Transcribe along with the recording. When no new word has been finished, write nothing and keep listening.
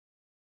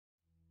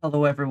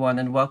Hello, everyone,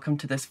 and welcome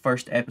to this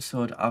first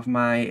episode of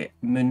my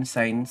moon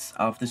signs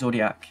of the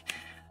zodiac.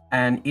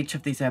 And each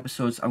of these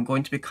episodes, I'm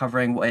going to be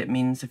covering what it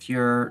means if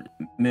your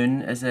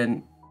moon is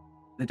in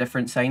the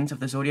different signs of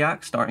the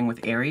zodiac, starting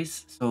with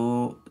Aries.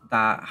 So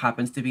that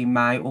happens to be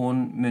my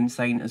own moon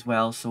sign as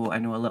well, so I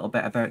know a little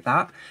bit about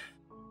that.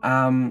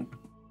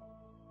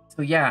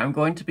 So yeah, I'm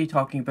going to be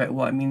talking about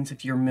what it means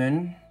if your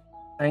moon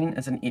sign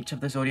is in each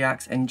of the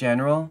zodiacs in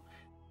general.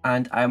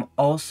 And I'm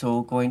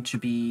also going to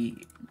be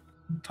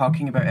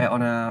talking about it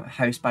on a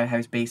house by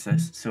house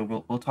basis. So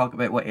we'll talk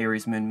about what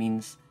Aries Moon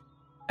means,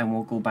 and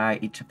we'll go by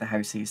each of the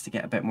houses to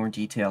get a bit more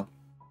detail.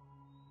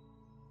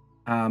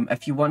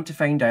 If you want to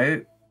find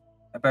out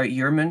about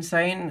your moon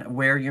sign,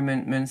 where your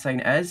moon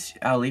sign is,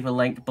 I'll leave a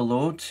link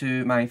below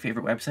to my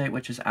favorite website,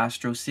 which is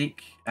Astrology,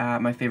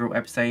 my favorite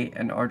website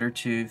in order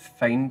to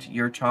find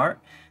your chart.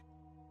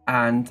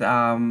 And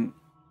I'll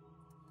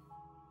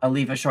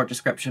leave a short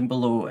description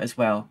below as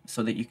well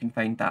so that you can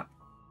find that.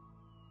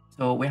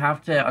 So we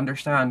have to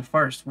understand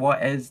first,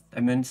 what is a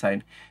moon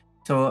sign?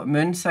 So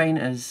moon sign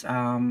is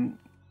how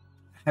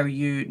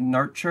you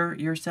nurture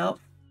yourself.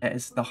 It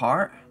is the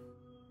heart.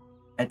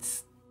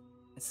 It's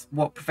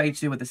what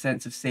provides you with a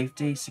sense of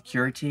safety,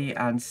 security,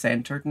 and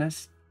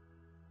centeredness.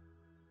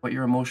 What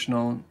your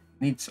emotional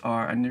needs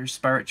are and your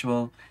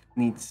spiritual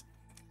needs.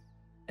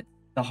 It's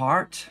the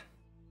heart.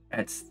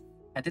 It's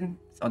hidden.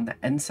 It's on the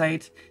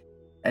inside.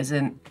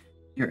 Isn't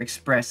your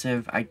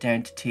expressive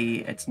identity.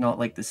 It's not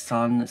like the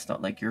sun. It's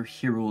not like your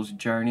hero's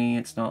journey.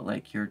 It's not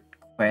like your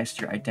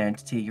quest, your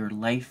identity, your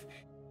life.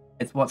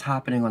 It's what's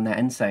happening on the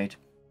inside.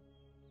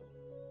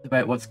 It's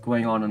about what's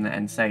going on the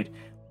inside.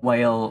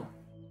 While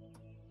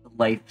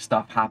life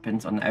stuff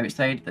happens on the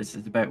outside, this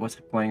is about what's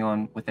going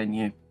on within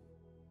you,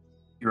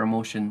 your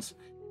emotions,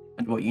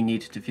 and what you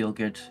need to feel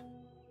good.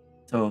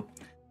 So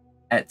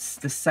it's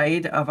the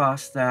side of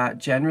us that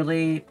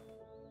generally,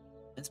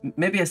 it's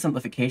maybe a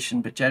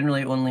simplification, but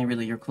generally only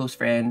really your close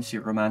friends,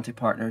 your romantic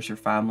partners, your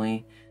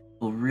family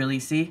will really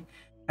see.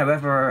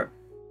 However,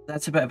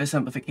 that's a bit of a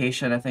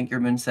simplification. I think your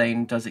moon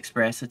sign does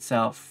express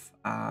itself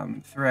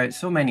throughout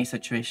so many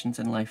situations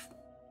in life,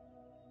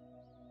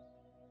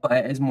 but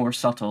it is more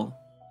subtle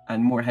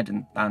and more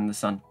hidden than the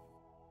sun.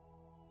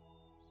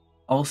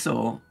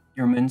 Also,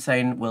 your moon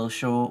sign will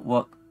show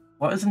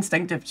what is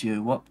instinctive to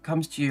you, what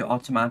comes to you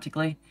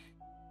automatically,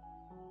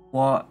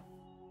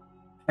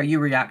 how you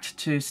react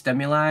to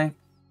stimuli,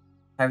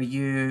 how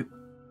you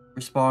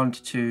respond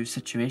to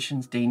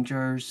situations,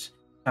 dangers,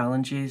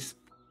 challenges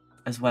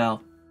as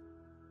well.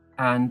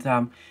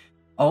 And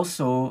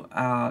also,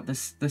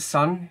 the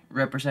sun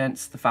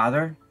represents the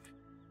father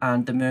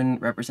and the moon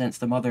represents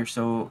the mother.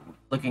 So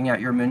looking at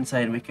your moon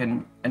sign, we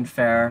can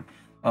infer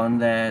on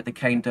the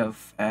kind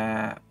of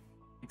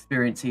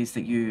experiences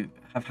that you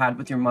have had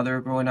with your mother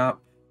growing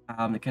up,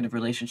 the kind of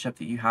relationship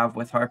that you have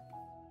with her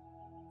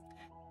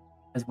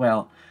as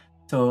well.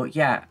 So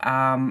yeah,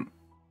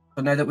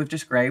 so now that we've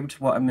described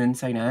what a moon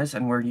sign is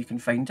and where you can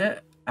find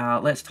it,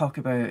 let's talk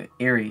about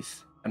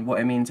Aries and what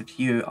it means if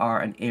you are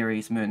an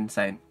Aries moon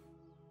sign.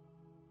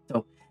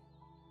 So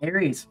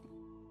Aries,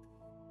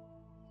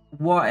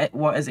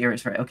 what is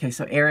Aries, right? Okay,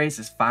 so Aries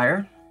is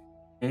fire.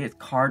 Okay, it's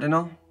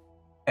cardinal.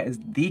 It is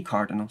the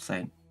cardinal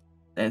sign.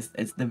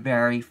 It's the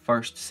very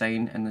first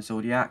sign in the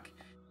zodiac.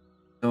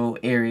 So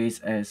Aries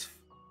is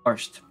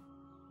first.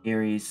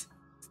 Aries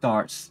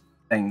starts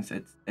things.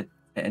 It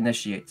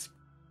initiates.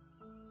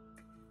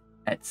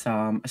 It's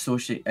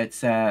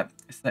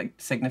it's like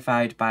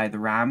signified by the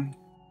ram,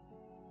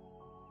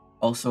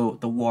 also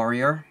the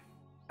warrior,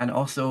 and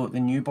also the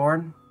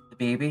newborn, the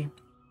baby.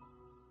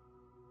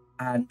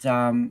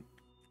 And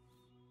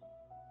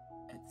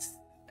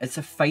it's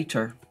a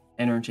fighter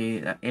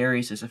energy.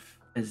 Aries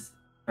is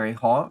very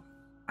hot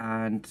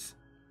and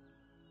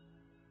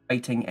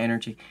fighting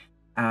energy.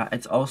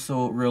 It's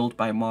also ruled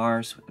by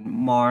Mars.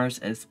 Mars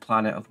is the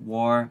planet of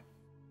war,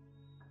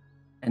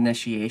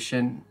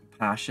 initiation,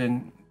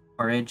 passion,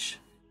 courage,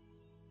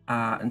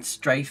 and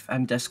strife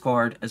and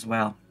discord as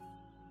well.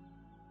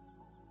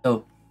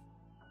 So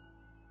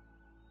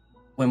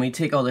when we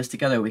take all this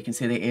together, we can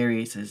say that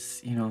Aries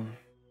is,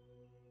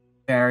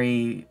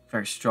 very,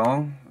 very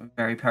strong,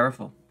 very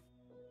powerful.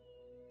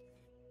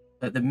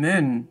 But the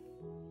moon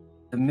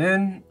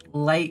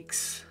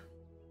likes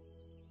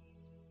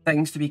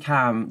things to be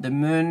calm. The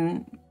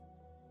moon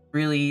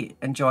really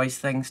enjoys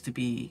things to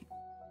be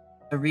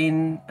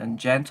serene and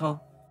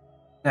gentle.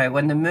 Now,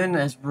 when the moon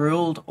is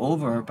ruled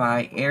over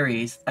by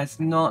Aries, that's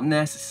not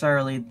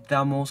necessarily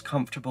the most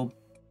comfortable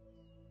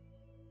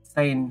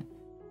sign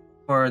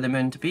for the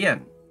moon to be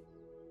in.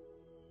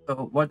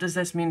 So what does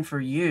this mean for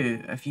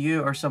you? If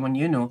you or someone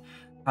you know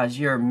has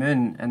your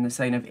moon in the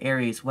sign of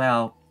Aries,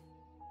 well,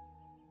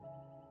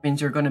 it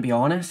means you're going to be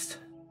honest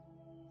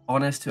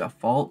to a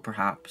fault,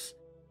 perhaps.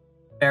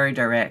 Very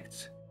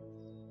direct.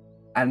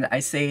 And I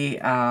say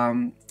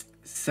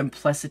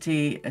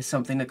simplicity is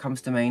something that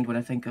comes to mind when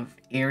I think of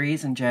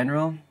Aries in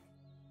general.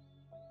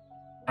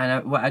 And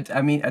I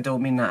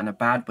don't mean that in a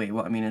bad way.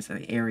 What I mean is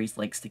that Aries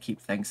likes to keep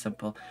things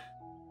simple.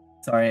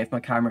 Sorry if my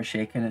camera's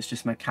shaking, it's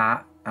just my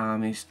cat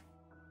He's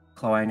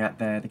clawing at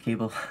the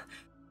cable.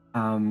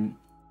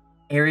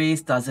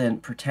 Aries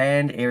doesn't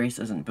pretend. Aries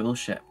doesn't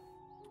bullshit.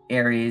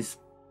 Aries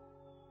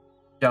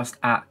just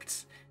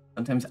acts.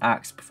 Sometimes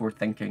acts before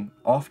thinking.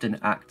 Often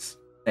acts,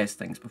 says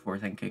things before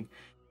thinking.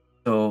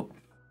 So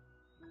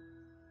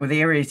with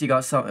Aries,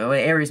 with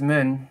Aries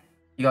Moon,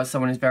 you got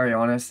someone who's very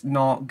honest,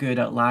 not good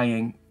at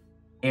lying.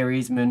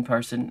 Aries Moon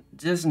person,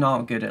 just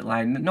not good at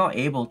lying, not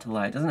able to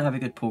lie, doesn't have a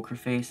good poker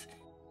face.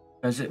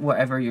 Because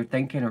whatever you're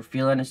thinking or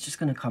feeling, it's just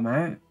going to come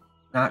out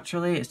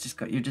naturally.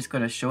 You're just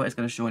going to show it. It's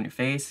going to show in your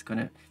face. It's going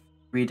to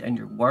read in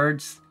your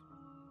words.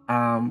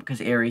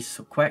 Because Aries is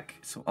so quick,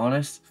 so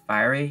honest,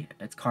 fiery.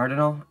 It's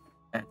cardinal.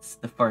 It's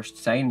the first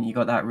sign. You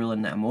got that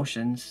ruling the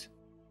emotions.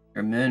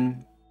 Your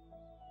moon.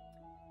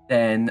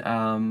 Then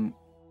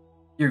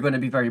you're going to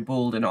be very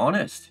bold and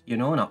honest, you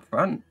know, and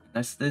upfront.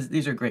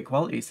 These are great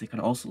qualities. They can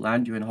also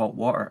land you in hot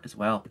water as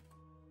well.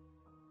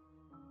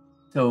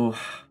 So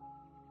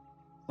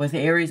with the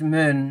Aries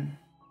Moon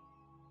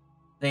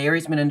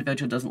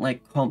individual doesn't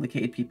like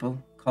complicated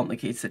people,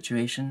 complicated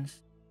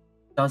situations.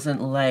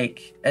 Doesn't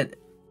like it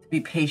to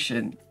be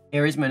patient.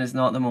 Aries Moon is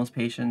not the most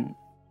patient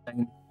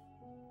thing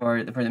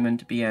for the moon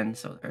to be in.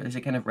 So there's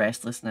a kind of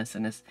restlessness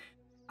in this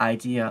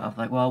idea of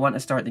like, well, I want to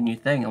start the new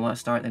thing. I want to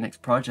start the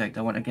next project.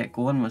 I want to get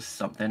going with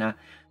something.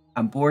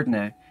 I'm bored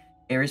now.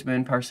 Aries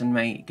Moon person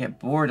might get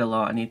bored a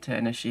lot and need to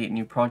initiate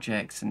new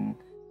projects and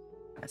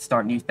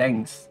start new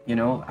things, you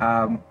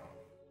know.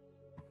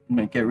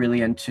 Might get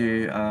really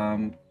into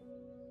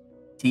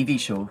TV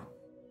show.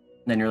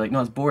 And then you're like,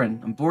 no, it's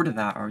boring. I'm bored of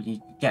that. Or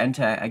you get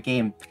into a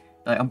game.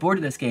 Like, I'm bored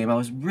of this game. I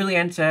was really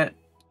into it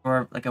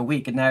for like a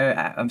week and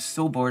now I'm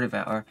so bored of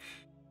it. Or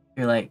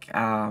you're like,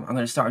 I'm going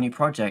to start a new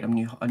project,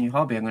 a new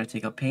hobby. I'm going to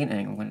take up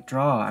painting. I'm going to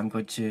draw. I'm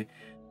going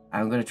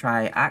to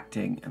try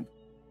acting. And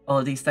all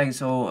of these things.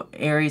 So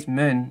Aries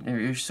Moon,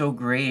 you're so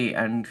great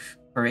and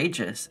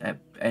courageous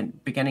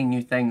at beginning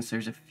new things.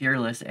 There's a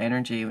fearless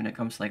energy when it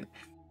comes to like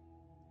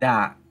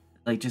that.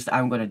 Like, just,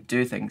 I'm going to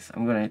do things.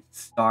 I'm going to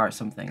start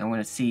something. I'm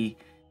going to see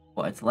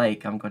what it's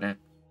like. I'm going to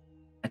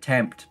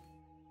attempt.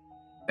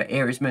 But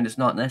Aries Moon is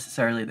not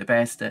necessarily the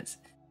best at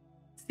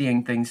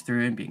seeing things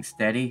through and being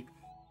steady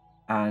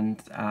and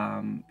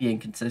being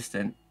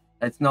consistent.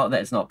 It's not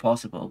that it's not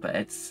possible, but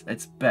it's a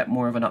bit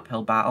more of an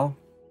uphill battle.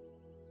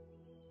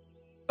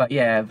 But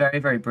yeah, very,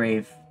 very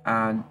brave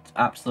and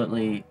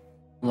absolutely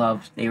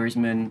love Aries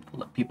Moon.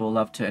 People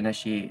love to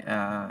initiate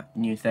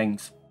new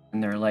things in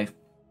their life.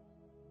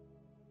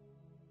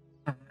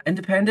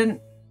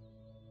 Independent,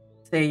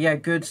 say, yeah,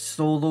 good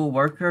solo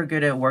worker,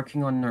 good at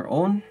working on their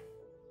own.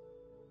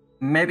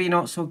 Maybe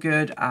not so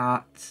good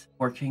at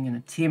working in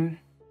a team.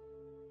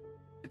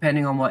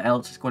 Depending on what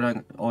else is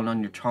going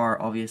on your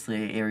chart,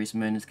 obviously Aries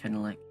Moon is kind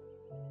of like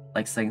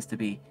likes things to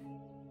be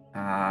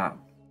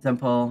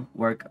simple,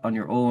 work on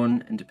your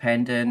own,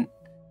 independent.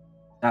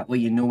 That way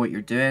you know what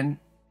you're doing,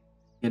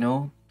 you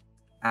know.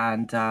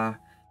 And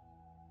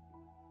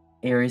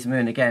Aries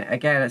Moon, again,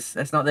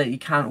 it's not that you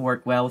can't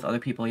work well with other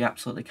people. You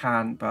absolutely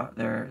can, but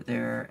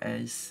there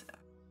is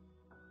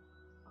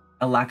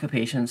a lack of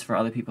patience for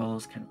other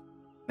people's kind of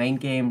mind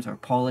games or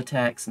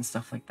politics and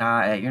stuff like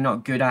that. You're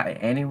not good at it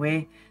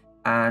anyway,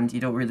 and you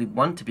don't really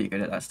want to be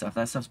good at that stuff.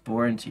 That stuff's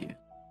boring to you. You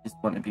just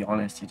want to be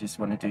honest. You just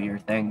want to do your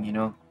thing, you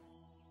know.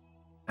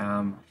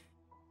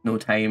 No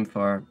time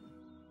for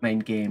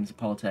mind games,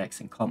 politics,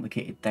 and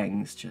complicated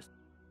things. Just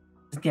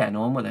getting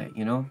on with it,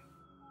 you know.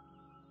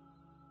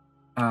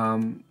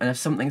 And if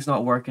something's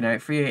not working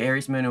out for you,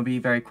 Aries Moon will be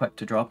very quick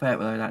to drop it,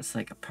 whether that's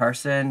like a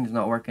person who's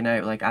not working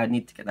out, like I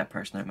need to get that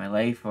person out of my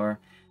life, or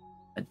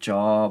a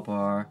job,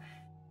 or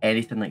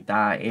anything like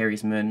that.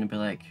 Aries Moon will be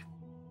like,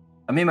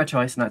 I made my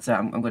choice and that's it,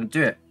 I'm going to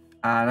do it.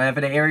 And if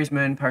an Aries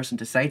Moon person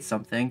decides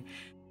something,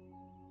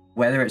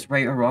 whether it's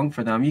right or wrong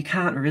for them, you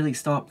can't really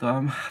stop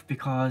them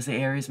because the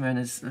Aries Moon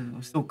is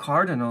so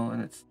cardinal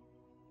and it's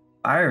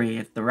fiery.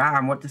 It's the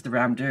ram. What does the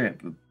ram do?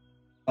 It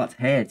butts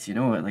heads, you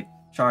know, it like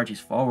charges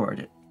forward,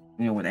 it,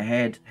 you know, with the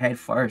head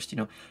first, you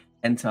know,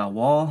 into a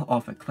wall,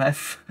 off a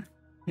cliff.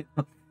 You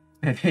know,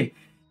 maybe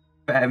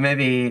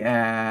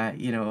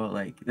you know,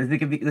 like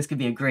this could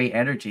be a great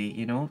energy,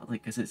 you know,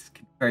 like because it's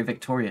very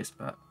victorious,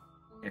 but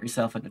get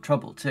yourself into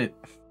trouble too.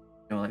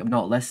 You know, like I'm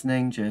not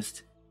listening,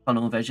 just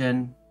tunnel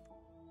vision.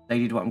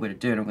 Decided what I'm going to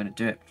do and I'm going to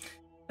do it.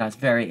 That's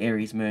very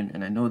Aries Moon,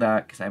 and I know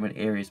that because I'm an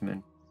Aries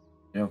Moon.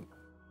 You know,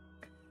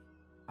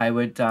 I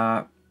would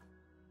say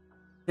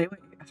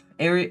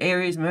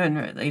Aries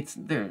Moon.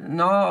 They're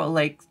not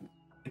like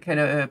the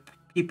kind of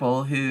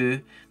people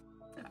who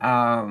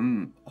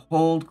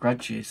hold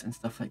grudges and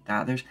stuff like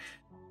that. There's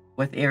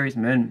with Aries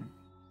Moon,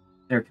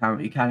 you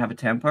can have a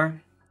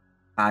temper,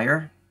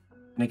 fire,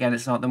 and again,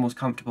 it's not the most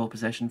comfortable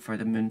position for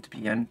the moon to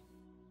be in.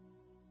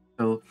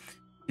 So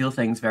feel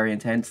things very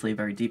intensely,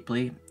 very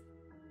deeply,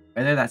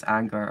 whether that's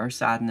anger or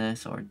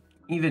sadness or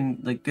even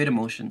like good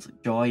emotions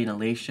like joy and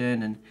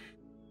elation, and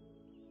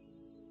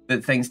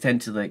that things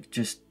tend to like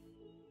just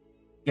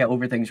get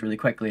over things really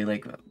quickly.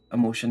 Like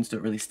emotions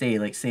don't really stay.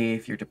 Like say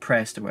if you're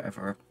depressed or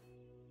whatever,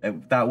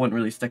 that won't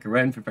really stick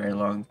around for very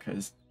long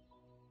because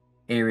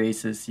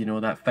Aries is, you know,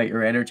 that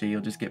fighter energy.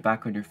 You'll just get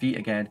back on your feet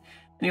again.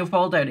 And you'll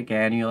fall down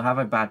again. You'll have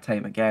a bad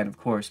time again, of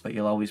course, but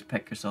you'll always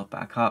pick yourself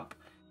back up.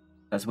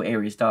 That's what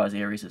Aries does.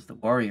 Aries is the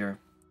warrior,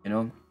 you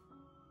know?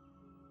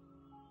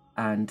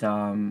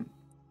 And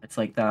it's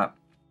like that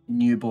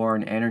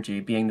newborn energy,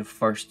 being the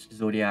first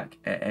zodiac.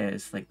 It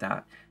is like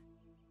that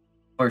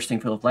bursting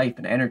full of life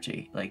and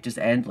energy, like just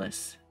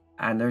endless.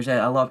 And there's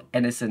a lot of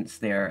innocence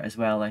there as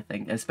well, I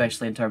think,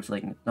 especially in terms of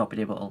like not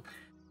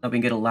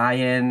being good at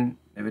lying,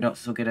 maybe not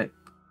so good at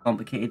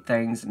complicated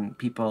things and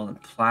people and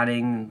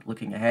planning and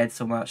looking ahead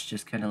so much,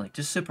 just kind of like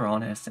just super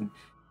honest and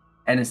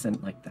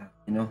innocent like that,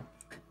 you know?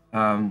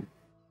 Um,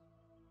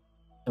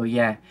 so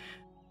yeah.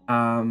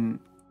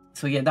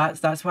 So yeah,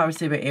 that's what I would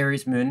say about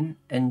Aries Moon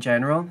in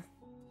general.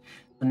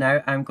 So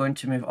now I'm going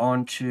to move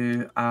on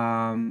to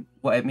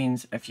what it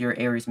means if your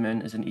Aries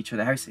Moon is in each of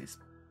the houses.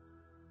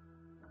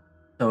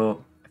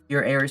 So if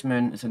your Aries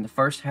Moon is in the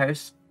first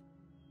house,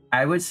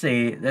 I would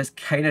say this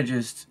kind of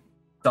just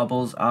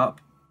doubles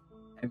up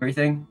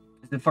everything.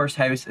 The first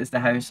house is the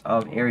house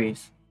of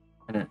Aries,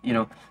 and you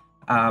know,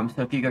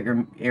 so if you got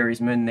your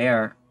Aries Moon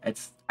there,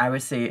 I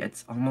would say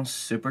it's almost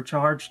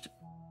supercharged to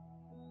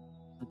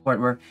the point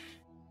where,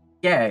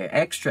 yeah,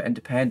 extra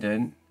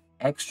independent,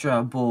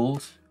 extra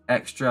bold,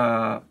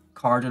 extra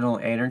cardinal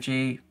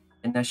energy,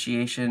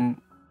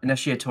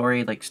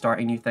 initiatory, like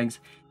starting new things.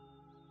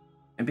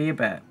 Maybe a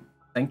bit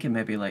thinking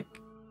maybe like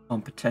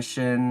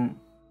competition,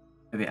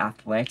 maybe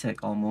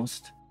athletic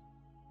almost,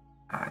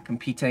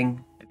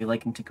 competing, maybe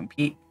liking to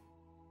compete,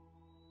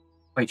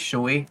 quite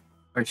showy,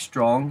 very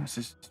strong. It's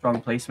just strong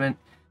placement.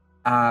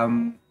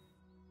 Um,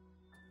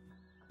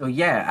 so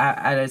yeah,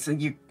 and it's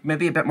you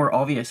maybe a bit more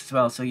obvious as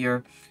well. So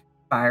your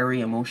fiery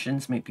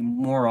emotions might be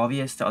more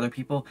obvious to other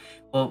people.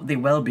 Well, they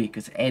will be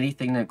because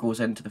anything that goes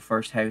into the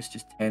first house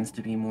just tends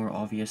to be more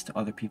obvious to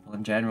other people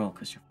in general.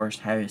 Because your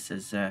first house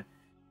is that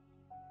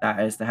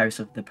is the house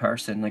of the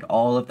person. Like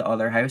all of the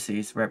other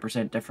houses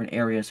represent different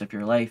areas of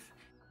your life,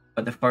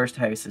 but the first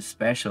house is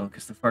special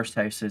because the first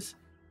house is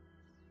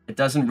it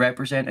doesn't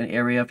represent an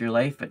area of your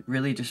life. It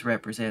really just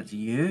represents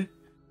you.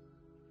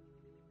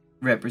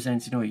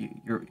 Represents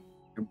your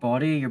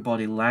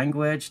body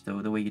language,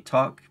 the way you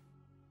talk,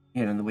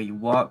 you know, the way you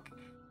walk,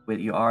 the way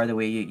that you are, the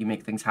way you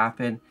make things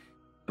happen,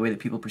 the way that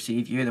people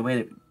perceive you, the way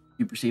that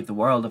you perceive the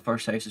world. The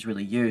first house is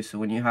really you. So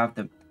when you have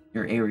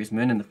your Aries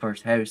Moon in the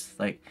first house,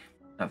 like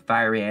that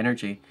fiery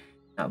energy,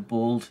 that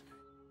bold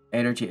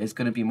energy is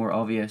going to be more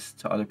obvious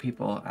to other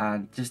people,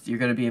 and just you're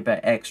going to be a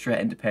bit extra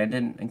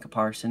independent in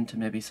comparison to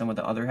maybe some of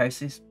the other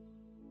houses.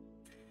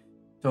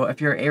 So if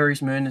your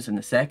Aries Moon is in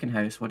the second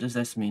house, what does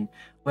this mean?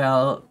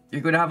 Well,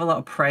 you're going to have a lot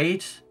of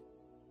pride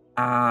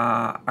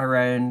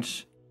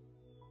around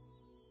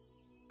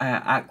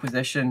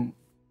acquisition,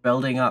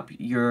 building up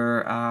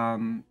your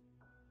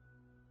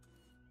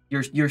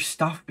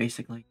stuff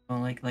basically. You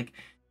know, like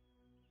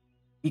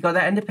you got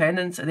that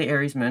independence of the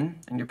Aries Moon,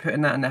 and you're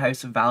putting that in the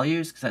house of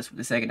values because that's what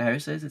the second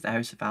house is. It's the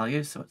house of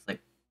values. So it's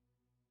like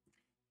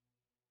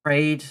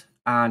pride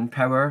and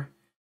power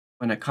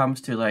when it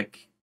comes to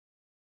like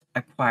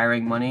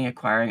acquiring money,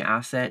 acquiring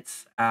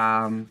assets.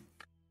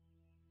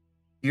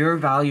 Your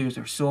values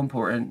are so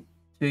important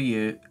to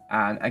you,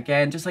 and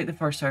again, just like the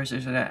first house,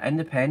 there's an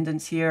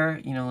independence here.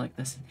 You know, like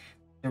this,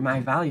 they're my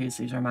values.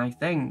 These are my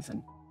things,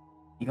 and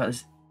you got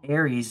this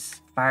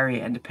Aries,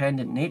 fiery,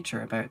 independent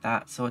nature about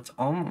that. So it's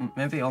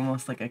maybe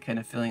almost like a kind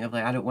of feeling of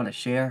like I don't want to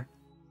share.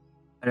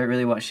 I don't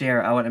really want to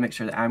share. I want to make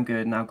sure that I'm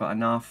good and I've got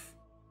enough,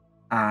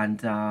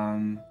 and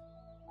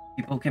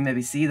people can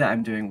maybe see that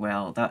I'm doing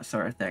well, that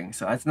sort of thing.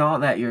 So it's not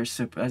that you're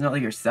super. It's not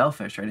like you're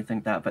selfish or anything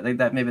like that. But like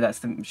that, maybe that's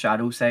the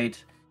shadow side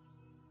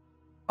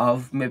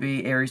of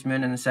maybe Aries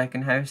Moon in the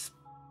second house.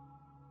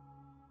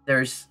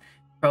 There's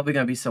probably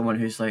going to be someone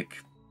who's like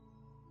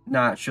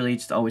naturally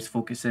just always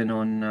focusing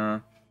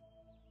on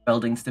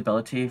building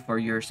stability for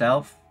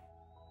yourself,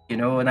 you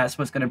know, and that's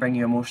what's going to bring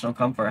you emotional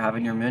comfort,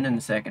 having your moon in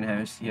the second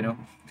house, you know.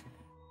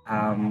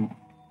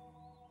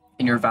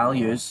 In your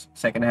values,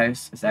 second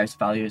house is the house of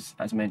values,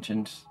 as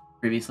mentioned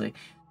previously.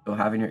 So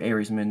having your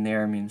Aries Moon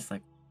there means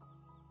like,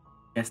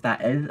 yes,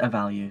 that is a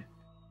value.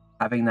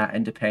 Having that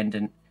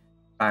independent,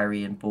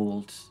 fiery and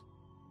bold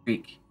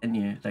streak in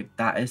you, like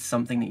that is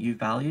something that you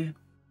value,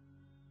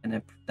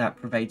 and that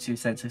provides you a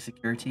sense of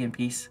security and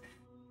peace,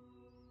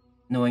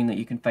 knowing that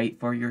you can fight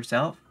for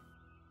yourself.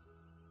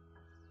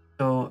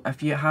 So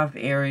if you have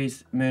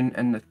Aries Moon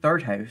in the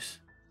third house,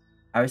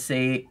 I would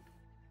say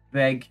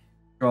big,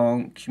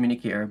 strong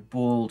communicator,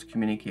 bold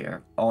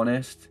communicator,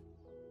 honest.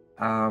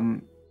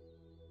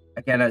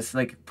 Again, it's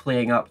like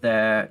playing up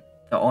the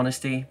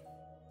honesty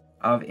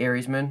of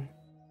Aries Moon,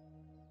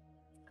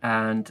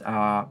 and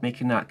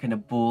making that kind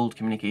of bold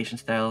communication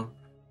style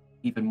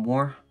even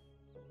more.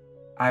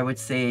 I would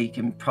say you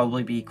can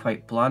probably be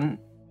quite blunt,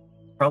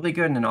 probably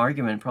good in an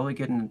argument, probably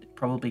good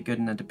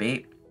in a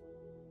debate.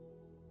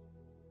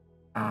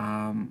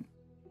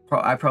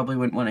 I probably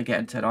wouldn't want to get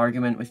into an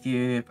argument with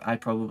you.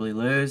 I'd probably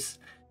lose.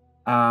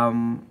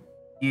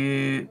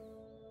 You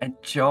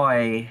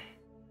enjoy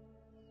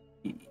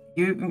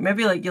you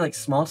maybe like you like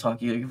small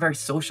talk. You're very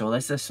social.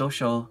 This is a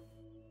social.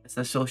 It's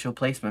a social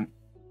placement.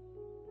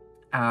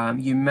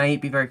 You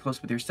might be very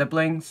close with your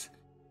siblings.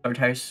 Third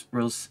house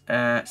rules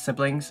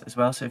siblings as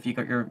well. So if you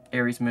got your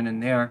Aries moon in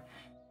there,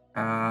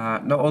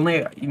 not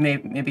only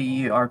maybe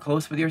you are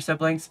close with your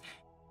siblings,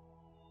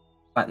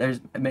 but there's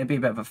maybe a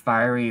bit of a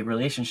fiery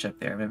relationship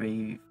there. Maybe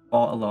you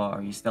fought a lot,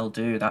 or you still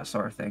do, that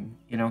sort of thing.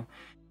 You know.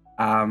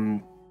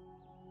 Um,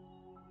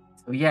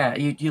 so yeah,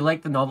 you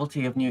like the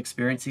novelty of new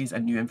experiences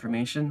and new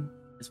information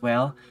as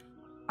well,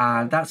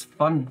 and that's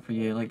fun for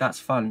you. Like that's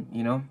fun,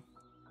 you know.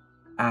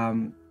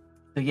 Um,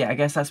 so yeah, I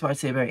guess that's what I'd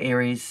say about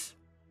Aries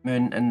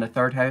moon in the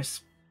third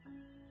house.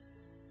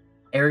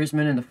 Aries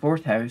moon in the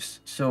fourth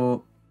house.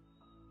 So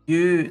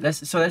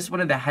this is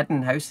one of the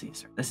hidden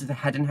houses. This is the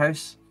hidden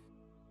house.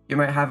 You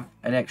might have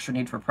an extra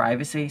need for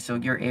privacy, so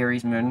your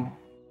Aries moon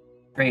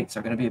traits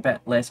are going to be a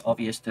bit less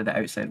obvious to the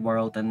outside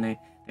world than they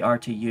are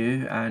to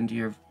you and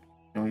your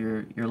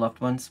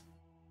loved ones.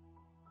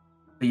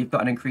 But you've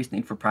got an increased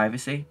need for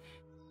privacy,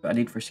 you've got a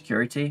need for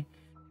security,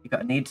 you've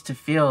got a need to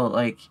feel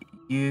like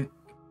you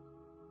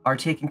are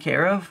taken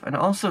care of, and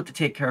also to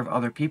take care of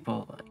other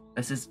people. Like,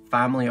 this is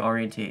family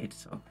orientated,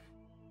 so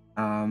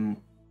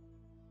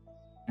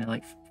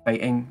like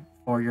fighting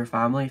for your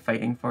family,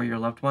 fighting for your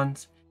loved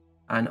ones,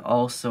 and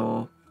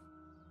also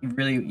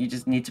you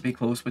just need to be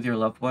close with your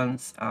loved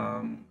ones,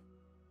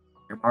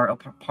 your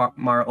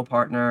marital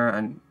partner,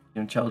 and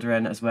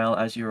children, as well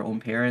as your own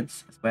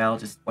parents as well.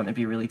 Just want to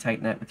be really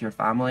tight knit with your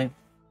family.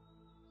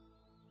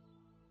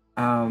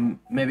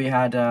 Maybe you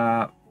had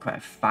quite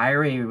a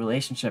fiery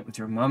relationship with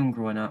your mum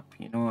growing up.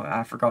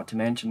 I forgot to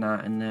mention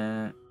that in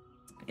the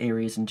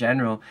Aries in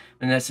general,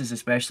 and this is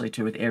especially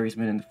true with Aries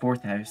moon in the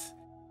fourth house,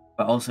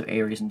 but also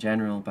Aries in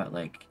general. But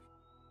like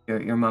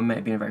your mum might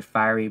have been a very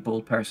fiery,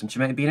 bold person. She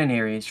might have been an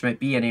Aries. She might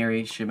be an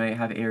Aries. She might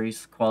have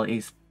Aries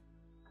qualities.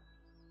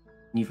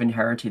 And you've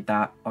inherited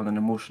that on an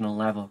emotional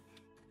level.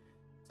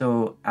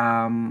 So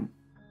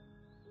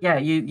yeah,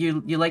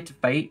 you like to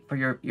fight for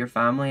your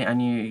family,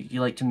 and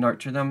you like to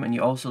nurture them, and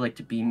you also like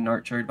to be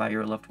nurtured by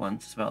your loved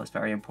ones as well. It's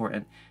very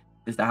important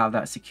is to have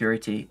that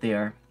security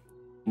there,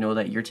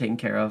 that you're taken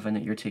care of and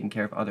that you're taking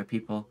care of other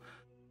people.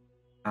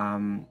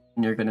 And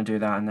you're going to do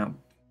that in that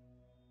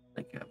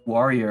like a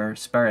warrior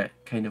spirit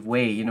kind of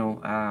way,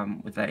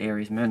 with that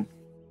Aries moon.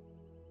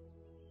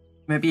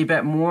 Maybe a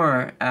bit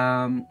more.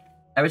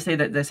 I would say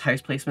that this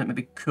house placement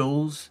maybe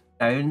cools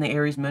down the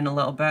Aries moon a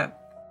little bit,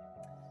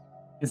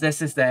 because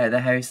this is the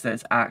house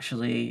that's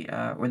actually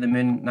where the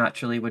moon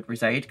naturally would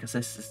reside, because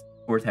this is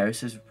fourth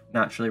house is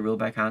naturally ruled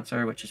by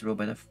Cancer, which is ruled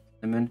by the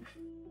moon.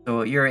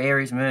 So your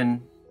Aries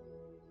moon,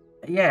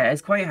 yeah,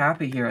 it's quite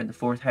happy here in the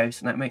fourth house,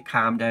 and that might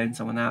calm down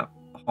some of that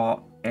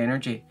hot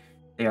energy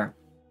there.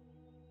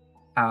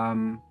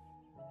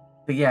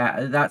 But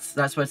yeah, that's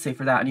what I'd say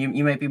for that. And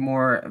you might be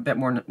a bit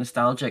more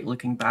nostalgic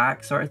looking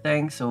back, sort of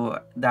thing.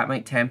 So that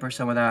might temper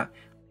some of that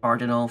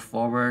cardinal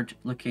forward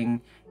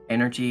looking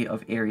energy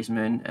of Aries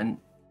moon, and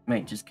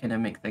might just kind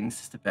of make things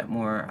just a bit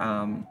more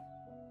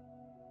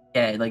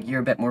yeah, like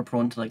you're a bit more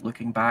prone to like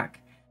looking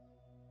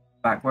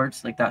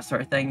backwards, like that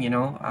sort of thing,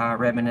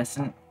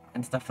 reminiscent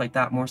and stuff like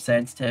that, more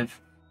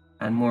sensitive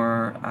and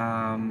more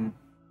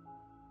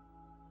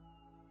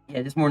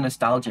yeah, just more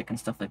nostalgic and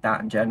stuff like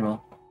that in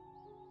general.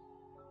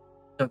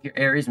 So if your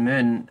Aries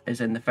moon is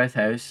in the fifth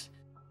house,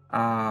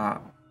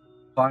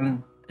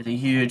 fun is a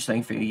huge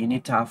thing for you. You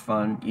need to have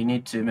fun. You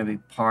need to maybe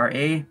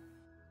party.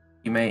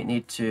 You might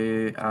need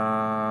to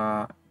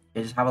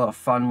just have a lot of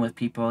fun with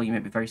people. You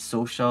might be very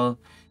social,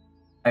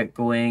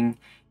 outgoing.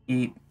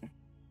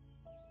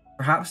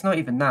 Perhaps not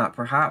even that.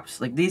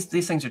 Perhaps like these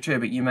things are true,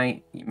 but you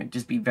might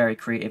just be very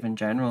creative in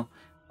general,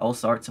 all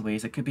sorts of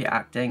ways. It could be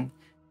acting,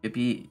 could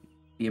be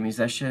a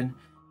musician,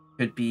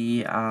 could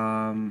be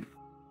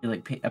you're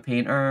like a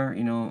painter,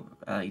 you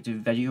do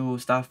video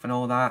stuff and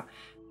all that,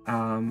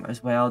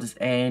 as well. Just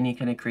any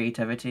kind of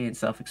creativity and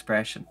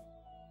self-expression.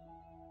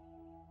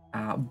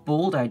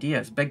 Bold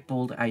ideas, big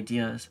bold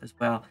ideas as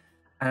well.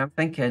 And I'm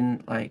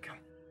thinking like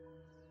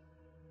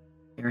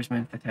Aries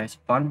moon fifth house,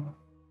 fun.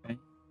 Right?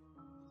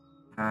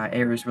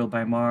 Aries ruled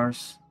by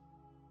Mars,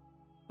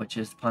 which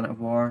is the planet of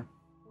war.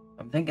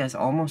 I'm thinking it's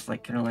almost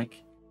like kind of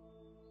like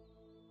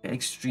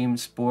extreme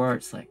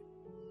sports, like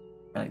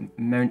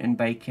mountain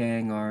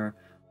biking or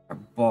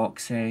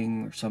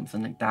boxing or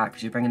something like that,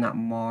 because you're bringing that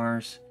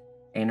Mars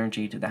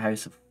energy to the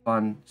house of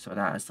fun. So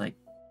that is like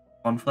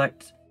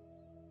conflict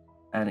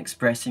and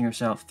expressing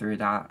yourself through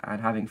that and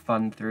having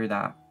fun through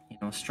that,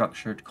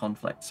 structured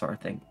conflict sort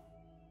of thing,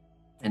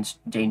 and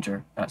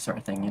danger, that sort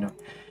of thing.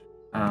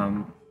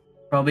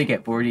 Probably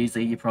get bored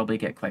easily. You probably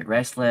get quite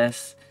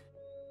restless.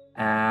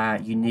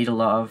 You need a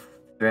lot of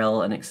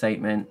thrill and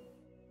excitement,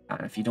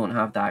 and if you don't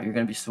have that, you're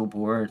going to be so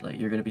bored. Like,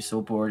 you're going to be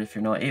so bored if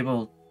you're not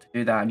able to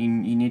do that. And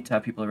you need to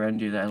have people around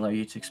you that allow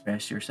you to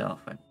express yourself,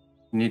 and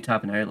you need to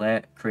have an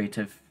outlet,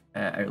 creative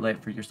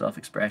outlet for your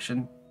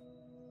self-expression.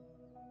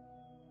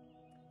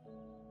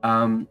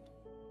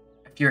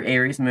 If your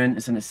Aries moon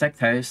is in the sixth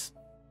house,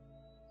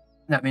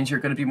 that means you're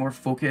going to be more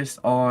focused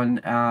on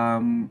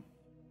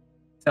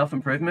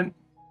self-improvement.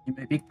 You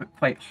may be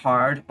quite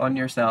hard on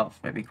yourself,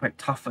 maybe quite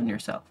tough on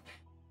yourself.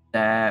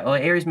 Well,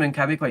 Aries moon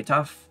can be quite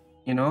tough,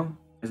 you know,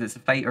 because it's a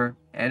fighter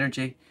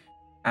energy.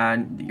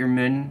 And your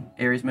moon,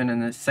 Aries moon, in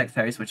the 6th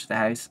house, which is the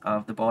house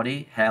of the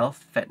body,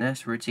 health,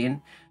 fitness,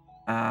 routine,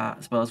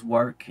 as well as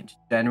work and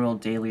general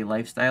daily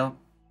lifestyle.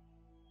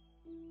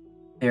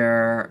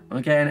 They're,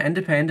 again,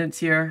 independence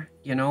here,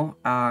 you know,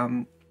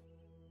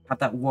 have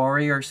that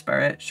warrior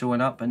spirit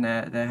showing up in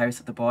the house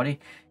of the body.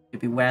 Could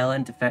be well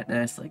into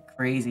fitness, like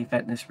crazy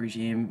fitness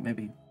regime,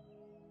 maybe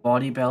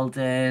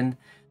bodybuilding,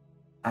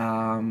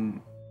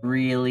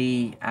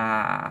 really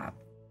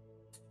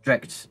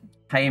strict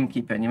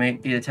timekeeping. You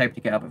might be the type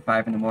to get up at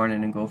 5 in the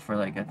morning and go for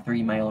like a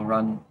 3-mile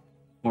run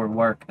for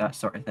work, that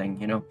sort of thing,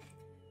 you know.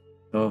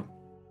 So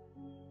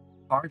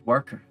hard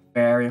worker,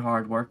 very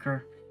hard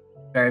worker,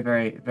 very,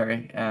 very,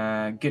 very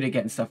good at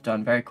getting stuff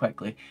done very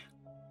quickly.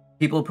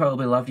 People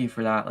probably love you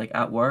for that, like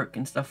at work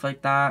and stuff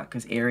like that,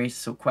 because Aries is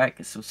so quick,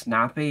 it's so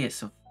snappy, it's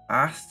so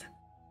fast.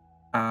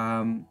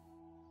 I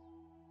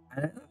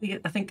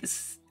think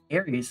it's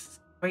Aries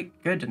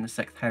quite good in the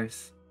 6th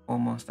house,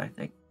 almost. I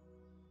think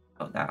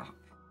got that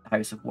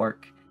house of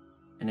work,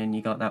 and then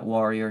you got that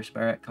warrior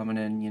spirit coming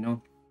in, you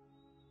know,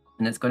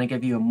 and it's going to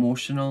give you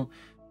emotional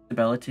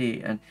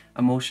stability and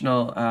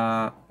emotional,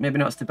 maybe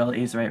not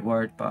stability is the right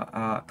word,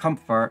 but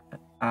comfort,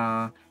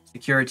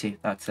 security.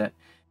 That's it.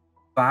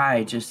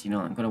 By just, you know,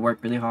 I'm going to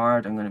work really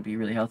hard, I'm going to be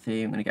really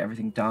healthy, I'm going to get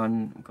everything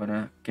done, I'm going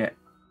to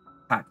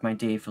pack my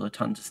day full of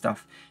tons of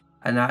stuff.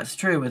 And that's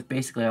true with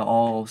basically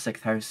all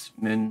 6th house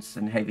moons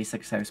and heavy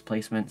 6th house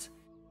placements.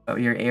 But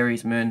with your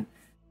Aries moon,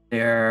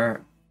 there's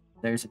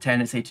a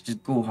tendency to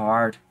just go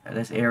hard at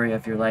this area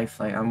of your life.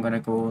 Like, I'm going to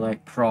go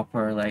like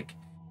proper, like,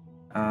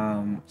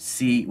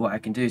 see what I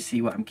can do,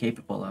 see what I'm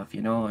capable of,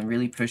 you know, and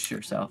really push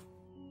yourself.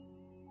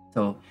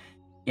 So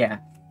yeah,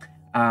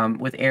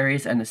 with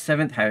Aries and the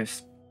 7th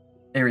house,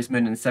 Aries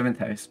moon in the 7th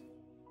house,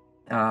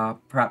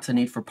 perhaps a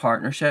need for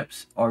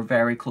partnerships or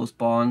very close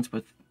bonds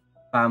with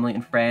family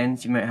and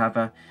friends. You might have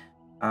a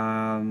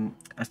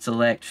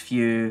select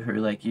few who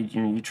like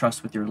you know you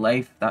trust with your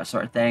life, that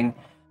sort of thing.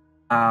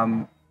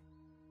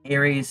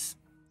 Aries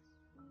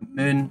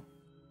moon,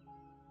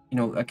 you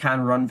know, it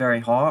can run very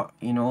hot,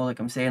 you know,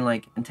 like I'm saying,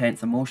 like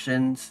intense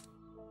emotions,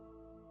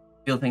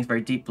 feel things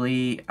very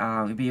deeply,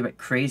 be a bit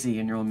crazy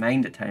in your own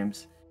mind at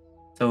times.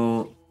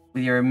 So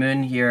with your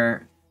moon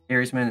here,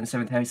 Aries moon in the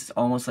 7th house, is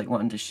almost like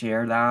wanting to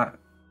share that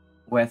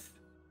with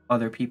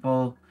other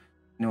people,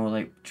 you know,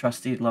 like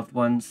trusted loved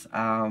ones,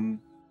 and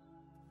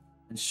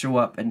show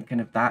up in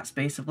kind of that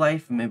space of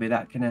life, and maybe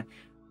that kind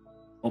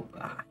of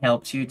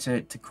helps you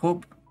to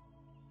cope.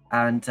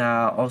 And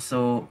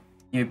also,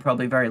 you're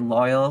probably very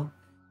loyal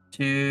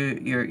to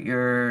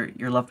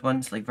your loved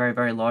ones, like very,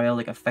 very loyal,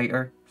 like a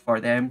fighter for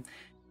them.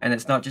 And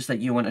it's not just that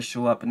you want to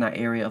show up in that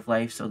area of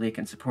life so they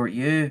can support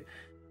you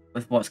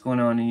with what's going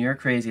on in your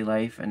crazy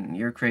life and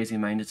your crazy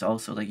mind. It's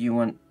also like you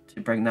want to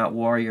bring that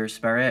warrior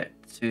spirit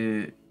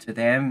to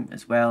them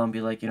as well, and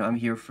be like, you know, I'm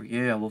here for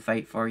you, I will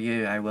fight for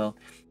you, I will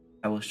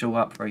show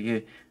up for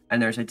you.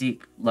 And there's a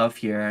deep love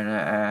here,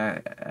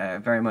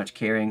 and very much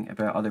caring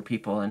about other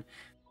people. And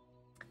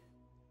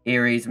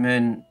Aries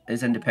moon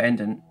is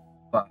independent,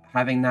 but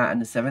having that in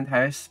the 7th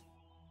house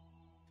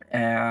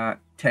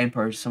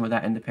tempers some of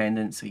that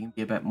independence, so you can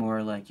be a bit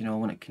more like, you know, I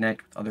want to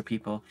connect with other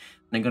people.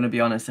 And I'm going to be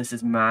honest, this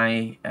is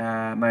my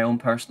my own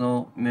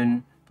personal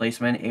moon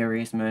placement,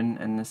 Aries moon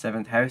in the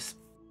 7th house.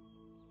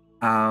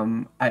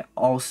 I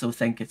also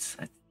think it's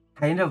a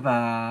kind of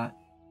a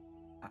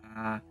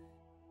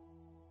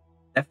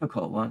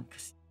difficult one,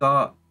 because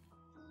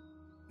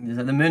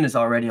the moon is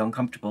already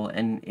uncomfortable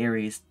in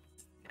Aries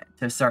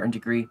to a certain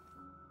degree.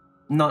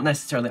 Not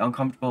necessarily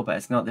uncomfortable, but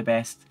it's not the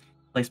best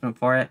placement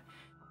for it.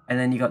 And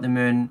then you got the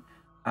moon,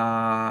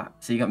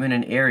 so you got moon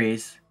in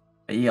Aries,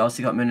 but you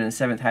also got moon in the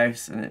 7th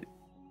house,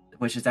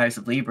 which is the house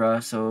of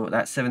Libra. So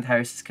that 7th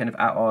house is kind of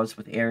at odds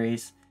with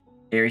Aries.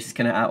 Aries is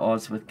kind of at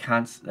odds with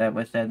Cancer,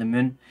 with the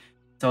moon.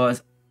 So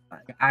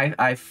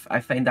I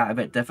find that a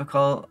bit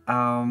difficult.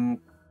 I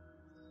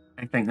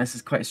think this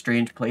is quite a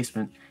strange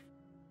placement,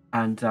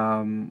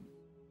 and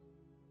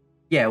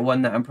yeah,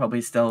 one that I'm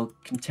probably still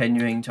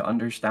continuing to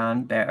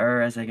understand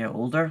better as I get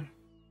older.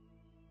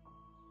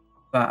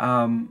 But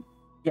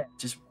yeah,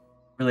 just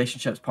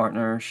relationships,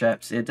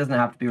 partnerships. It doesn't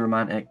have to be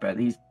romantic, but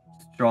these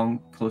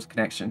strong, close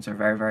connections are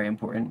very, very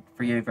important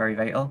for you, very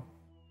vital.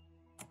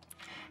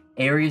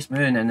 Aries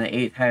moon in the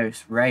 8th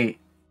house, right?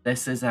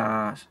 This is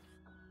a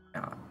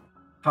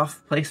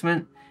tough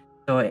placement.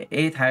 So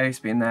 8th house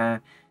being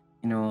the,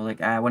 you know, like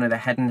one of the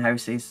hidden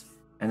houses,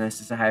 and this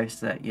is a house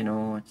that, you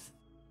know, it's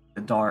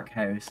the dark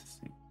house,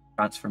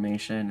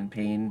 transformation and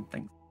pain,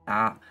 things like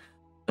that.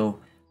 So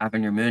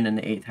having your moon in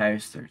the 8th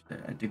house, there's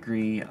a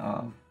degree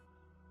of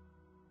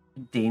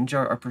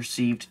danger or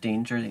perceived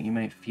danger that you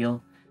might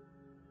feel.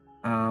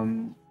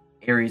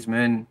 Aries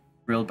moon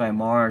ruled by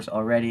Mars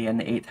already in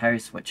the 8th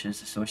house, which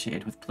is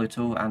associated with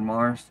Pluto and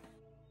Mars.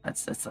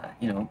 That's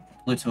you know,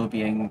 Pluto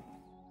being,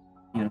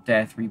 you know,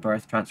 death,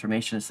 rebirth,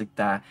 transformation. It's like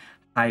the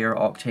higher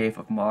octave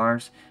of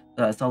Mars.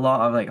 So that's a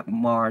lot of like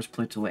Mars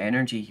Pluto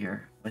energy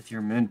here with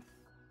your moon.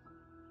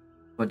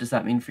 What does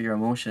that mean for your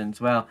emotions?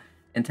 Well,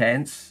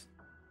 intense,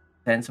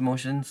 intense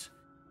emotions.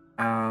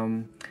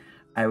 Um,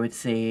 I would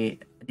say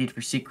a need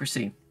for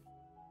secrecy.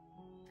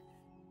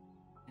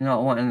 You're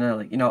not wanting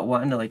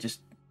to like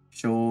just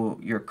show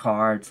your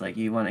cards. Like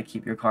you want to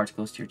keep your cards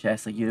close to your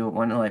chest. Like you don't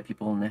want to let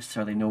people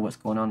necessarily know what's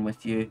going on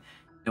with you. You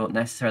don't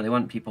necessarily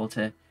want people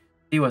to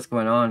see what's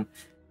going on.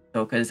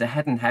 So, because it's a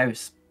hidden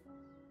house,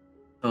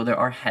 so there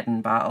are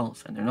hidden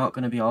battles, and they're not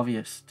going to be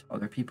obvious to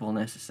other people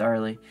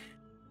necessarily.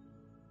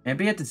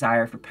 Maybe a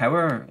desire for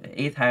power,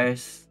 eighth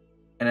house,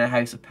 in a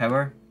house of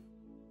power.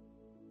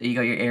 So you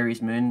got your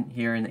Aries moon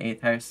here in the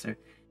eighth house, so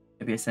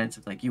maybe a sense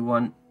of like you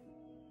want,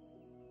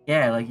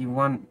 yeah, like you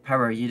want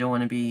power. You don't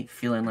want to be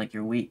feeling like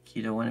you're weak.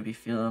 You don't want to be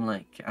feeling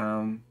like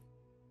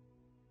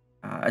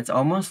it's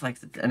almost like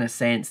in a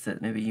sense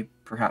that maybe you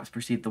perhaps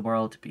perceive the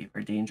world to be a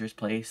very dangerous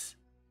place.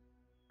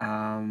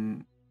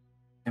 Um,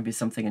 Maybe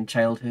something in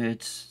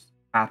childhood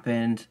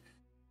happened,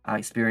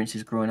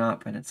 experiences growing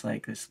up, and it's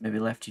like this maybe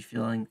left you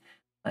feeling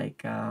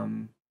like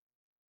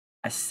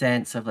a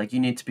sense of like you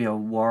need to be a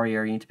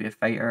warrior, you need to be a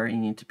fighter, you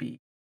need to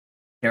be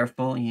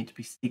careful, you need to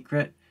be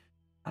secret.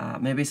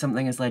 Maybe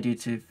something has led you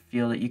to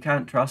feel that you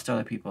can't trust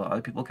other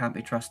people can't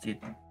be trusted.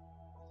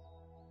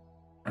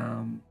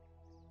 Um,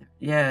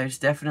 yeah, there's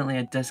definitely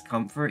a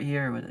discomfort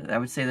here. I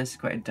would say this is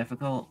quite a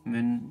difficult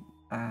moon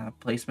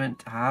placement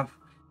to have.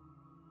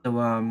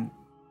 So,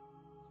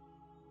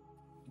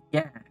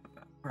 yeah,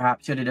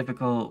 perhaps you had a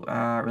difficult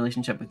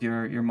relationship with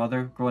your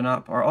mother growing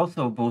up, or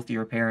also both of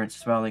your parents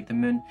as well. Like the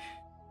moon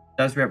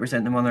does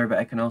represent the mother, but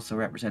it can also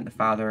represent the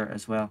father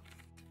as well.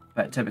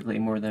 But typically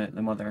more the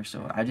mother.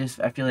 So I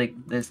feel like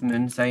this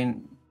moon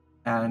sign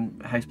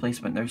and house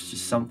placement, there's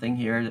just something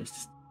here that's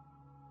just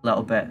a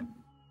little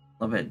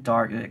bit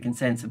dark. I can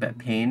sense a bit of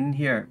pain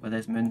here with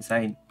this moon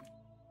sign.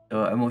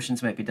 So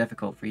emotions might be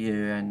difficult for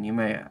you, and you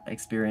might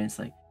experience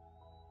like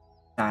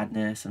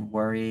sadness and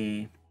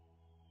worry,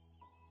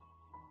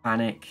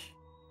 panic,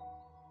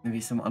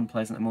 maybe some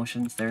unpleasant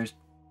emotions. There's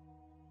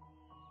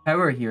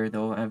power here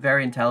though, and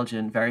very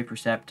intelligent, very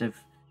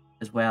perceptive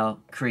as well,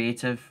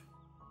 creative,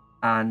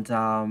 and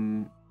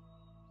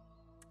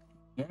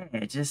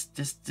yeah,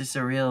 just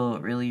a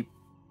really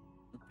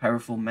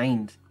powerful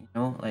mind, you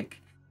know,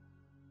 like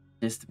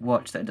just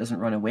watch that it doesn't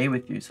run away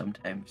with you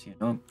sometimes, you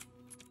know,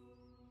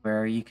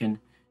 where you can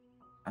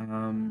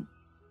um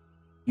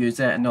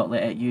use it and not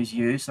let it use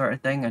you sort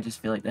of thing. I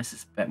just feel like this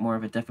is a bit more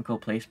of a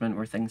difficult placement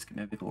where things can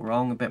maybe go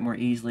wrong a bit more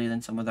easily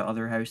than some of the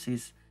other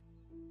houses.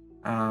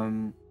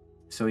 Um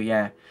so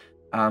yeah,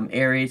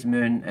 Aries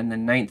moon in the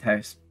ninth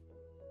house.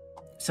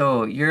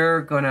 So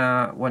you're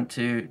gonna want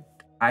to,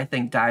 I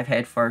think, dive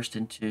headfirst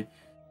into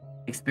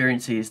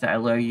experiences that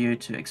allow you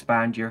to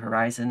expand your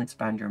horizon,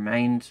 expand your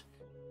mind.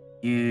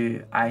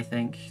 You, I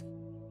think,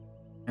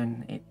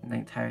 in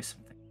ninth house,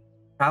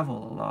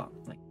 travel a lot.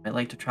 Like I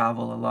like to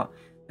travel a lot.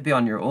 Maybe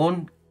on your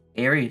own,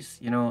 Aries,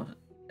 you know,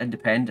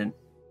 independent,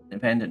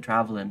 independent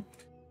traveling,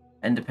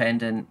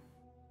 independent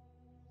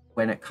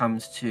when it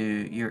comes to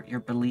your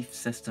belief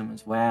system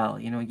as well.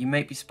 You know, you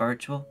might be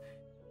spiritual,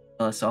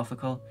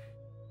 philosophical,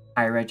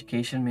 higher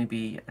education may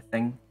be a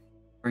thing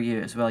for you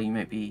as well. You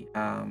might be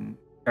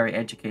very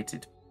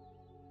educated,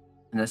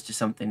 and that's just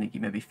something that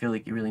you maybe feel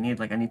like you really need.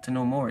 Like I need to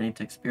know more, I need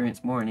to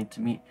experience more, I need to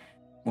meet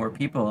more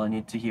people, I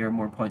need to hear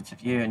more points of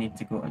view, I need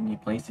to go to new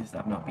places that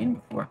I've not been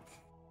before.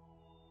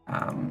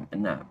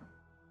 And that,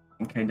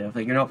 and kind of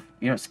like you're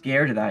not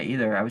scared of that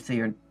either. I would say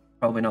you're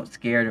probably not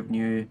scared of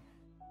new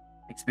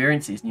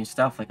experiences, new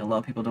stuff. Like a lot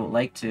of people don't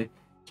like to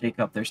shake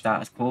up their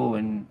status quo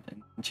and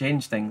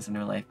change things in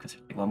their life because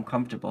they're like, well, I'm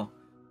comfortable.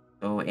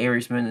 So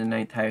Aries moon in the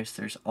ninth house,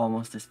 there's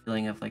almost this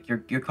feeling of like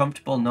you're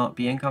comfortable not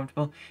being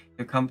comfortable.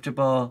 You're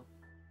comfortable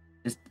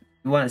just,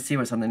 you want to see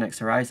what's on the next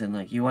horizon.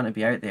 Like you want to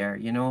be out there,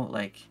 you know,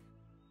 like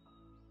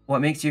what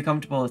makes you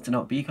comfortable is to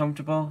not be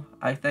comfortable,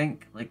 I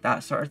think. Like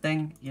that sort of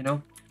thing, you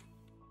know.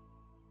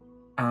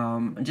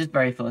 And just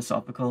very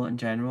philosophical in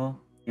general,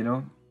 you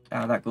know.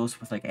 That goes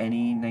with like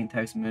any ninth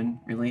house moon,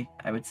 really,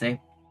 I would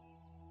say.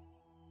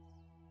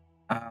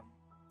 Um,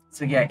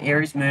 so yeah,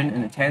 Aries moon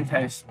in the 10th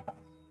house.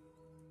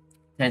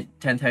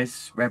 10th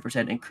house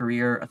representing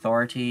career,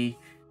 authority,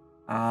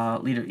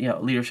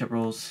 leadership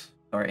roles,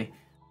 sorry,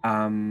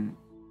 um,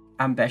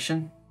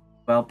 ambition,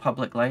 well,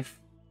 public life.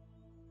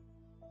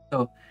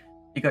 So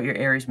you got your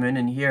Aries moon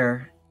in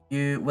here,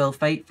 you will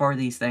fight for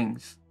these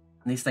things.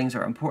 And these things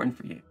are important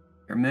for you.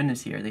 Your moon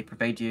is here. They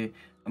provide you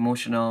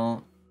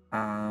emotional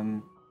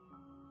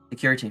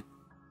security,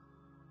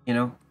 you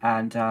know,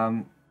 and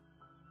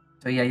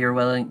so yeah, you're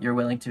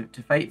willing to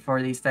fight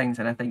for these things.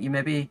 And I think you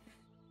maybe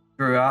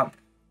grew up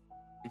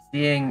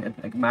seeing,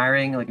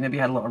 admiring, like maybe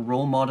you had a lot of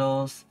role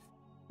models,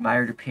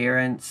 admired your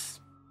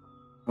parents.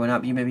 Growing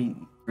up, you maybe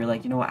were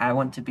like, you know what, I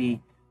want to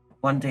be,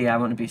 one day I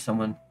want to be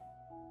someone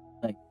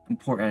like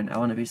important. I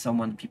want to be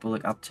someone people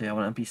look up to. I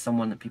want to be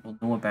someone that people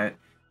know about,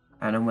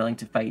 and I'm willing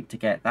to fight to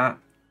get that.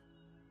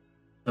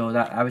 So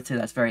that, I would say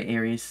that's very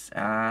Aries,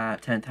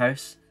 10th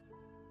house.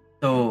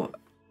 So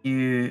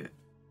you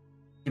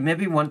You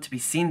maybe want to be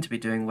seen to be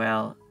doing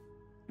well.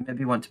 You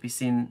maybe want to be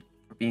seen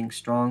for being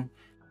strong.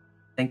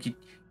 I think you.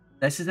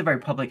 This is a very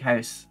public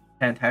house,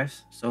 10th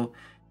house, so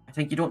I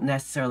think you don't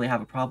necessarily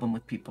have a problem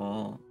with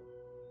people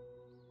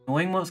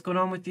knowing what's going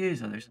on with you.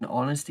 So there's an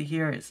honesty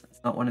here. It's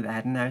not one of the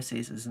hidden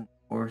houses. It isn't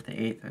 4th, the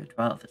 8th, or the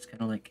 12th. It's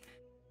kind of like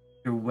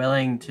you're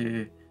willing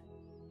to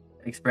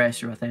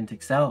express your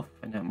authentic self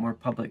in a more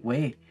public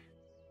way.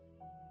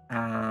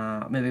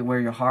 Maybe wear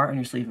your heart on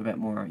your sleeve a bit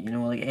more. You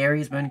know, like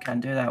Aries Moon can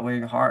do that. Wear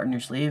your heart on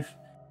your sleeve.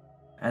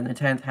 And the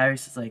 10th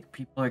house is like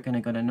people are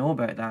gonna know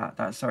about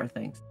that sort of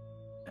things.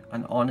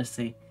 And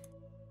honesty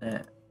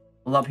that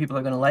a lot of people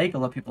are gonna like, a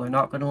lot of people are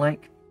not gonna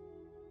like.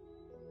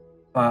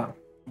 But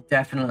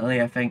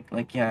definitely I think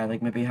like yeah,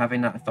 like maybe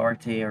having that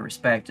authority or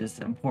respect is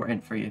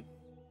important for you.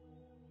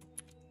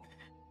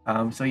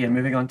 So yeah,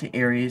 moving on to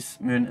Aries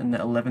Moon in the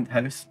 11th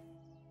house.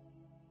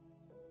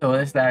 So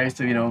this is the house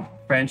of, you know,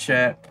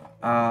 friendship,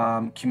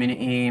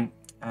 community,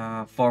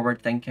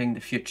 forward thinking,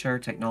 the future,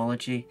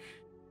 technology,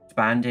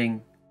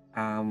 expanding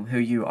who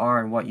you are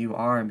and what you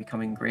are and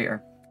becoming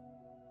greater.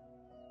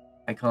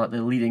 I call it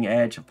the leading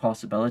edge of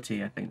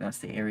possibility. I think that's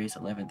the Aries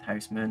 11th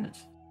house moon.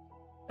 It's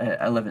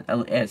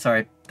 11th,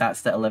 sorry,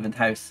 that's the 11th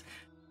house.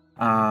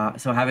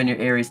 So having your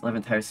Aries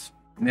 11th house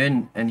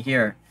moon in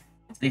here,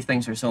 these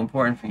things are so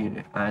important for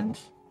you and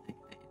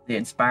they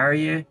inspire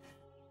you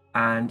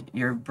and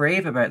you're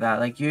brave about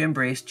that. Like you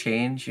embrace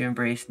change, you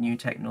embrace new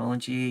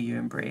technology, you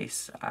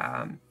embrace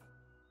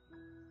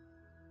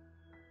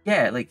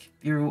yeah, like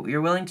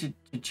you're willing to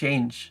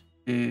change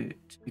to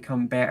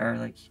become better.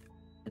 Like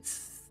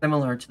it's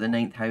similar to the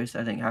 9th house.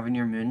 I think having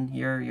your moon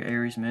here, your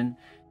Aries moon,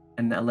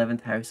 and the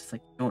 11th house, it's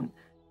like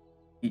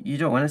you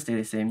don't want to stay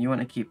the same. You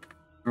want to keep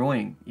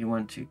growing. You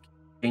want to keep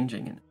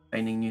changing and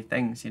finding new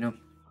things. You know.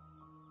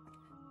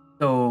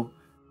 So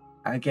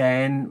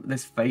again,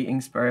 this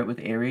fighting spirit with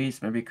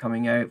Aries maybe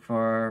coming out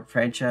for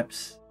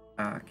friendships,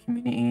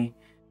 community,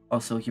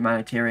 also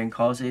humanitarian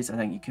causes. I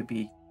think you could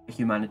be a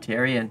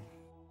humanitarian.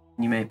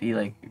 You might be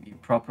like a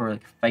proper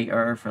like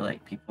fighter for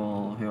like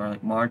people who are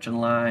like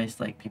marginalized,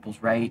 like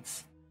people's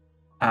rights.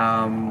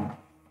 Um,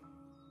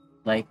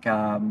 like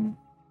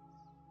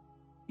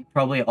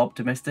probably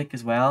optimistic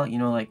as well. You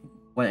know, like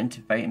wanting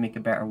to fight and make a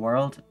better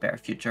world, a better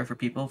future for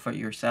people, for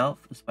yourself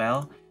as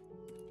well.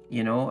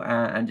 You know,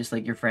 and just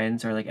like your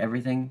friends are like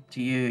everything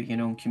to you. You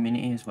know,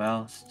 community as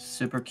well.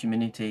 Super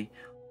community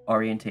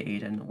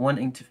orientated and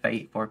wanting to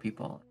fight for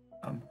people.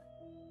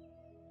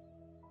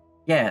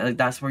 Yeah, like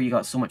that's where you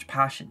got so much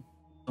passion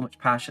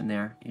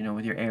there. You know,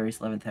 with your Aries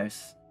 11th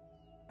house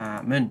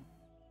moon.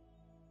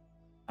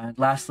 And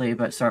lastly,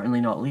 but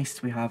certainly not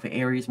least, we have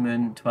Aries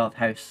moon 12th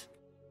house.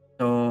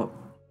 So,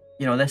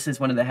 you know, this is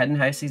one of the hidden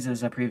houses,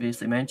 as I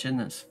previously mentioned.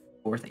 It's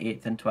 4th,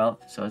 8th, and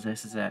 12th. So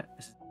this is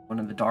one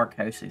of the dark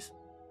houses.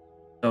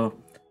 So,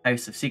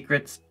 house of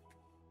secrets.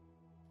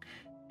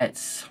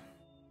 It's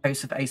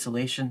house of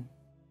isolation,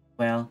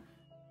 well,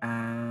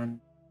 and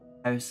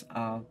house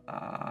of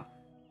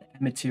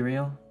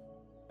immaterial,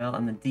 well,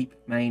 and the deep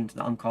mind,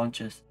 the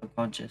unconscious,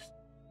 subconscious.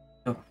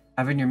 So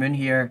having your moon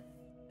here,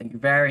 I think you're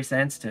very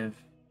sensitive.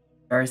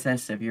 Very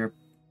sensitive. You're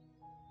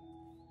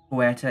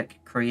poetic,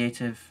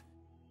 creative,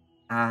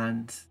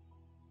 and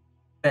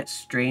a bit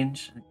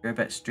strange. You're a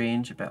bit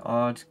strange, a bit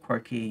odd,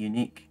 quirky,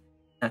 unique.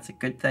 That's a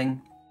good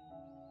thing.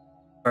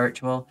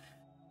 Spiritual.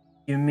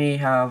 You may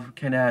have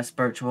kind of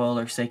spiritual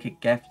or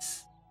psychic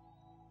gifts,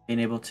 being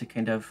able to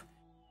kind of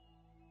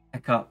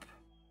pick up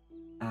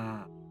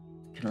kind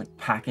of like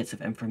packets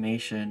of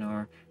information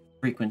or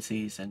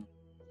frequencies and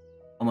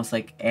almost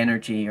like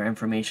energy or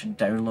information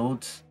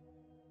downloads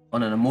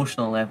on an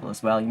emotional level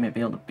as well. You might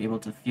be able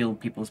to feel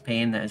people's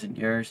pain that isn't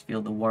yours,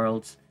 feel the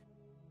world's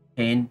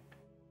pain,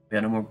 be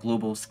on a more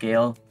global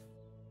scale.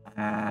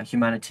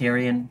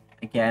 Humanitarian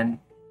again.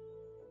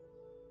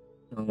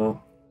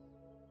 So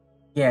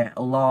yeah,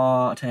 a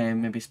lot of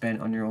time maybe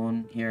spent on your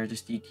own here.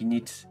 Just you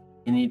need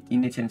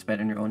time spent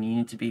on your own. You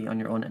need to be on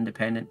your own,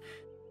 independent.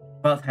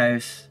 12th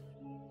house,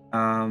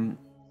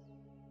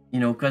 you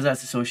know, because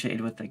that's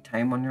associated with like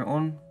time on your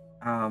own.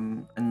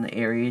 And the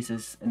Aries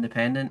is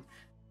independent.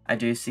 I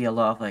do see a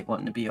lot of like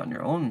wanting to be on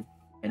your own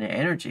in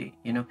energy.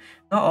 You know,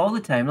 not all the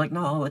time. Like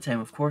not all the time.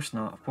 Of course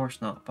not. Of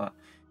course not. But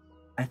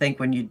I think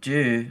when you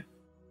do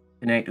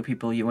connect with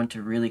people, you want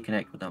to really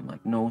connect with them.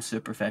 Like no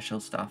superficial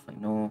stuff. Like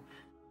no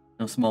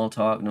small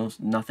talk.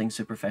 Nothing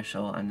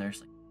superficial. And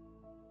there's like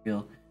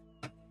real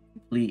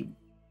complete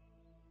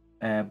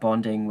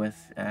bonding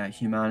with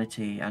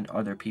humanity and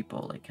other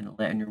people, like kind of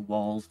letting your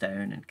walls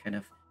down and kind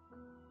of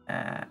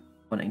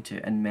wanting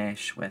to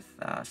enmesh with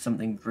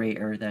something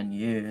greater than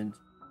you and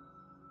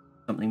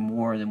something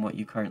more than what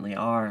you currently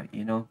are,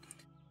 you know?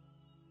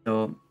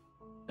 So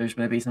there's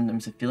maybe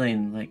sometimes a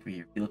feeling like where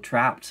you feel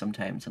trapped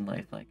sometimes in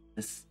life, like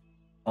this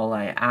all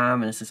I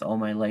am and this is all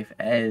my life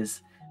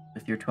is.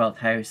 With your 12th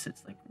house,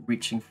 it's like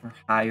reaching for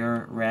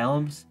higher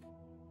realms,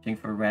 reaching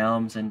for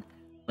realms and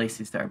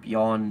places that are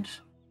beyond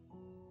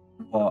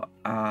what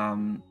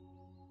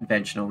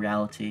conventional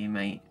reality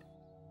might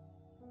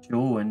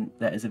show and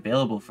that is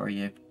available for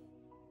you.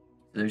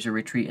 So there's a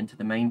retreat into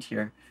the mind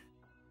here.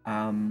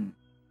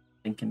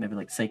 Thinking maybe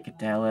like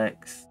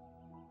psychedelics,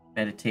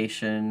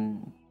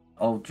 meditation,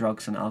 all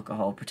drugs and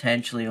alcohol,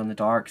 potentially on the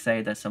dark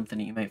side. That's something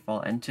that you might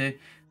fall into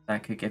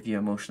that could give you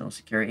emotional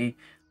security,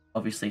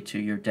 obviously to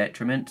your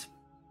detriment,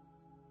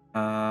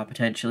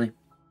 potentially.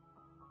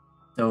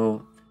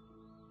 So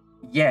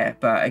yeah,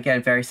 but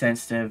again, very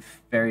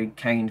sensitive, very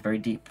kind, very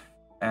deep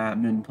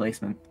moon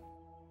placement.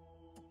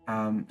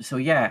 So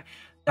yeah,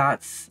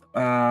 that's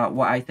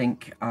what I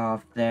think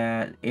of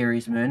the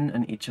Aries moon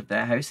in each of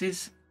the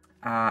houses.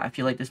 If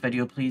you like this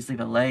video, please leave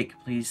a like,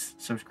 please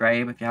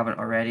subscribe if you haven't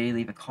already,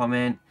 leave a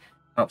comment,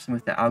 helps me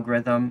with the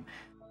algorithm.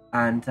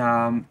 And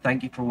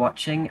thank you for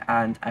watching,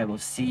 and I will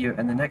see you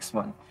in the next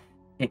one.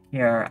 Take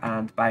care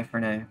and bye for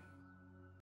now.